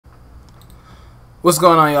What's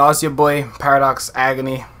going on, y'all? It's your boy Paradox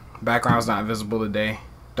Agony. Background's not visible today.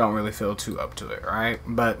 Don't really feel too up to it, right?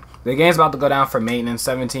 But the game's about to go down for maintenance.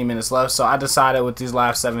 17 minutes left, so I decided with these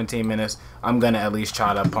last 17 minutes, I'm gonna at least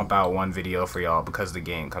try to pump out one video for y'all because the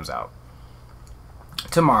game comes out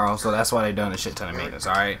tomorrow. So that's why they're doing a shit ton of maintenance.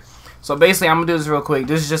 All right. So basically, I'm gonna do this real quick.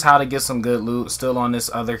 This is just how to get some good loot. Still on this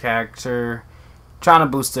other character. Trying to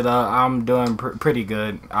boost it up. I'm doing pretty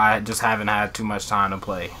good. I just haven't had too much time to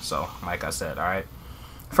play. So, like I said, alright.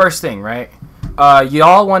 First thing, right?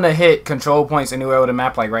 Y'all want to hit control points anywhere with a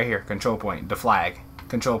map, like right here. Control point. The flag.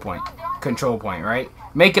 Control point. Control point, right?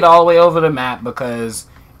 Make it all the way over the map because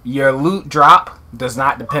your loot drop does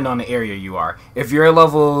not depend on the area you are. If you're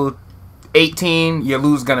level 18, your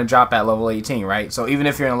loot's going to drop at level 18, right? So, even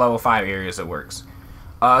if you're in level 5 areas, it works.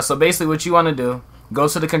 So, basically, what you want to do, go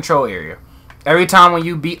to the control area. Every time when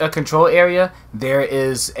you beat a control area, there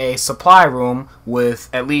is a supply room with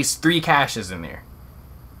at least 3 caches in there.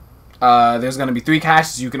 There's going to be 3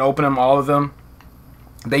 caches. You can open them, all of them.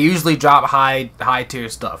 They usually drop high tier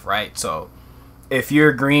stuff, right? So if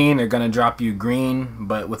you're green, they're going to drop you green,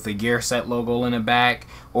 but with the gearset logo in the back.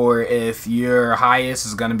 Or if your highest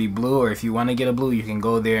is going to be blue, or if you want to get a blue, you can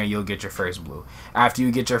go there and you'll get your first blue. After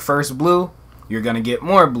you get your first blue, you're going to get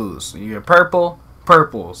more blues. You're purple.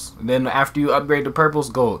 Purples. Then after you upgrade to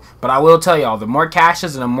purples, gold. But I will tell y'all, the more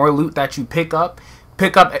caches and the more loot that you pick up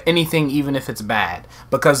anything even if it's bad.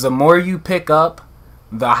 Because the more you pick up,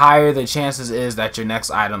 the higher the chances is that your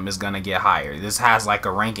next item is going to get higher. This has like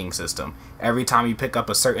a ranking system. Every time you pick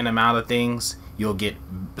up a certain amount of things, you'll get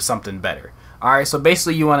something better. Alright, so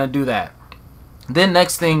basically you want to do that. Then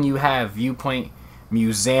next thing you have Viewpoint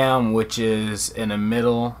Museum, which is in the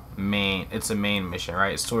middle main. It's a main mission,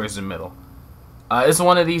 right? It's towards the middle. It's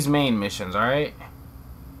one of these main missions, alright?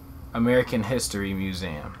 American History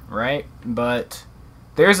Museum, right? But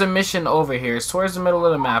there's a mission over here. It's towards the middle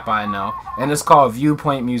of the map, I know. And it's called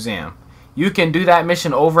Viewpoint Museum. You can do that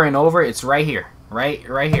mission over and over. It's right here. Right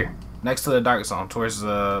here. Next to the dark zone, towards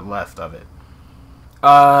the left of it.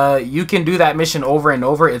 You can do that mission over and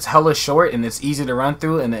over. It's hella short and it's easy to run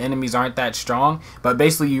through and the enemies aren't that strong. But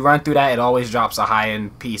basically you run through that, it always drops a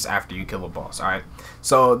high-end piece after you kill a boss, alright?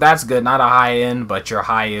 So that's good. Not a high-end, but your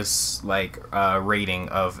highest like rating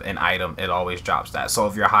of an item, it always drops that. So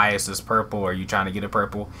if your highest is purple or you're trying to get a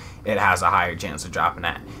purple, it has a higher chance of dropping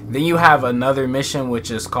that. Then you have another mission which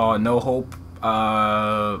is called No Hope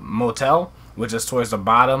Motel, which is towards the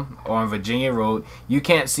bottom on Virginia Road. You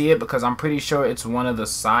can't see it because I'm pretty sure it's one of the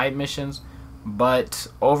side missions, but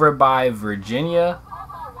over by Virginia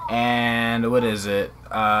and what is it?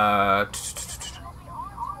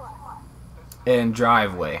 In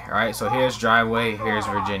Driveway. Alright, so here's Driveway, here's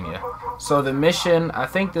Virginia. So the mission, I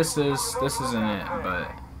think this isn't it,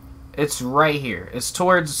 but it's right here. It's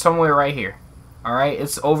towards somewhere right here. Alright,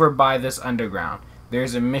 it's over by this underground.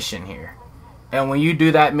 There's a mission here. And when you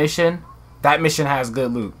do that mission has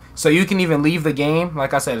good loot. So you can even leave the game.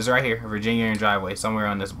 Like I said, it's right here. Virginia and Driveway. Somewhere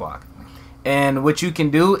on this block. And what you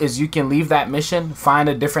can do is you can leave that mission. Find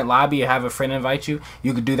a different lobby. Or have a friend invite you.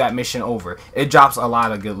 You could do that mission over. It drops a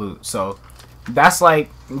lot of good loot. So that's like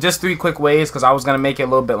just 3 quick ways. Because I was going to make it a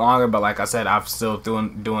little bit longer. But like I said, I'm still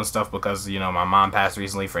doing stuff. Because, you know, my mom passed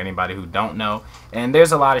recently. For anybody who don't know. And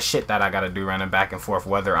there's a lot of shit that I got to do running back and forth.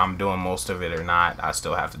 Whether I'm doing most of it or not. I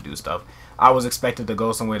still have to do stuff. I was expected to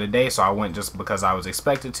go somewhere today, so I went just because I was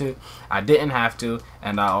expected to. I didn't have to,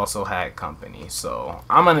 and I also had company. So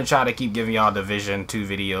I'm going to try to keep giving y'all Division 2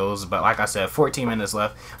 videos, but like I said, 14 minutes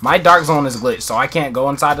left. My dark zone is glitched, so I can't go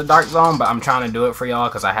inside the dark zone, but I'm trying to do it for y'all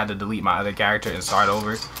because I had to delete my other character and start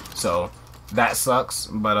over. So that sucks,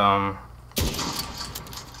 but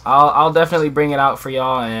I'll definitely bring it out for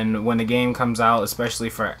y'all, and when the game comes out, especially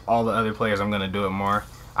for all the other players, I'm going to do it more.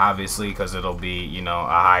 Obviously, because it'll be, you know, a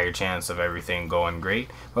higher chance of everything going great.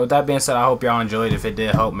 But with that being said, I hope y'all enjoyed. If it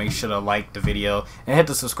did help, make sure to like the video and hit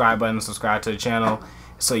the subscribe button and subscribe to the channel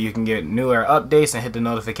so you can get newer updates, and hit the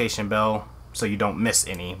notification bell so you don't miss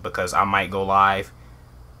any, because I might go live.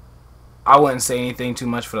 I wouldn't say anything too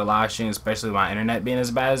much for the live stream, especially my internet being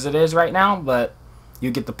as bad as it is right now, but you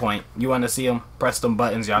get the point. You want to see them, press them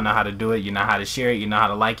buttons. Y'all know how to do it. You know how to share it. You know how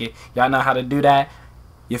to like it. Y'all know how to do that.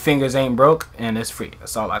 Your fingers ain't broke, and it's free.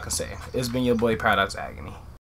 That's all I can say. It's been your boy Paradox Agony.